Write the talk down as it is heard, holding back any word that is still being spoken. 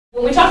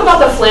When we talk about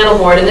the flannel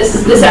board, and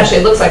this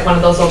actually looks like one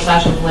of those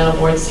old-fashioned flannel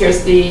boards.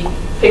 Here's the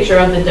picture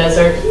of the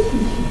desert.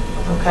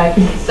 Okay,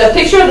 the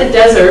picture of the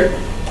desert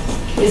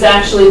is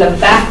actually the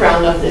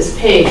background of this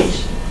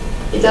page.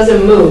 It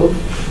doesn't move.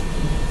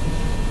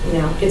 You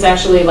know, it's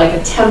actually like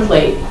a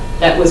template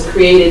that was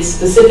created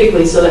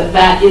specifically so that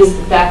that is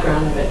the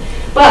background of it.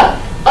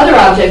 But other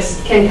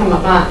objects can come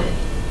up on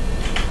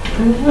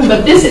it.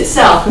 But this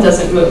itself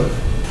doesn't move.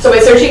 So by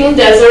searching in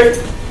desert,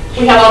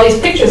 we have all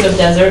these pictures of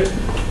desert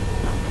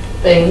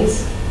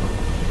things.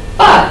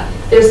 But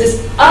there's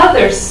this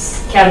other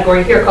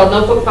category here called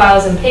notebook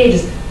files and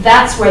pages.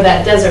 That's where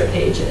that desert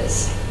page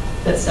is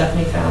that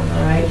Stephanie found,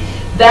 all right?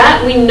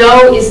 That we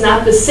know is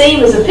not the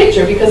same as a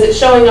picture because it's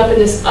showing up in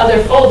this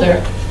other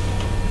folder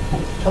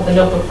called the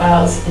notebook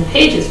files and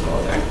pages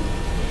folder.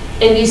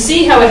 And you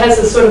see how it has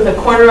a sort of the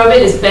corner of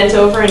it is bent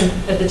over and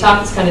at the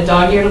top it's kind of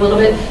dog-eared a little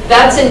bit?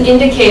 That's an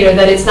indicator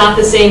that it's not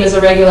the same as a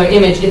regular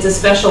image. It's a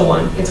special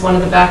one. It's one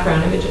of the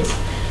background images.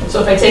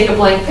 So if I take a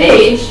blank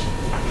page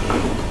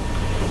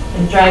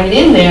and drag it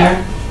in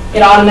there,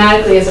 it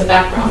automatically is a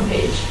background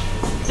page.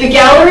 The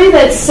gallery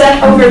that's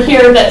set over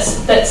here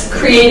that's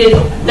created,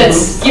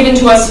 that's given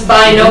to us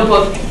by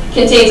Notebook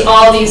contains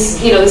all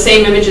these, the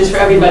same images for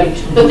everybody.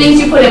 The things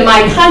you put in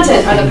My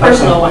Content are the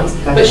personal ones,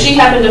 but she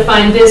happened to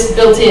find this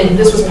built in.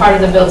 This was part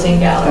of the built-in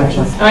gallery.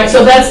 All right,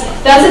 so that's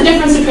a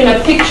difference between a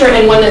picture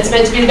and one that's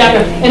meant to be the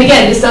background. And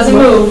again, this doesn't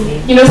move.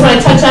 You notice when I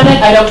touch on it,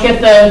 I don't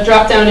get the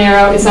drop-down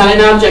arrow. It's not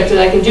an object that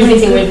I can do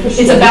anything with.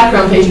 It's a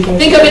background page.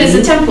 Think of it as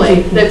a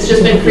template that's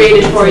just been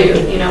created for you,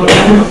 a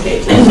background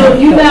page. So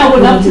if you now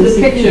went up to the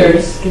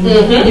pictures,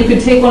 you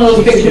could take one of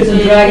those pictures and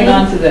drag it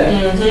onto there.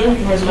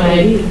 Where's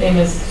my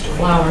famous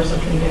flower or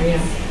something there?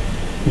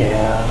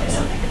 Yeah.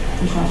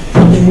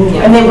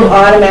 And they will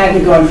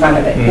automatically go in front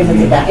of it because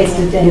it's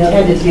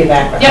intended to be a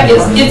background. Yeah,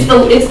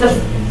 it's the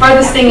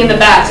farthest thing in the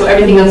back, so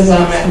everything else is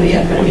automatically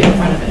going to be in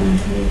front of it.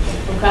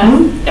 Okay?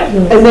 Yep.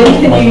 And then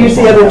can you use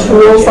the other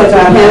tools like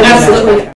that? Absolutely.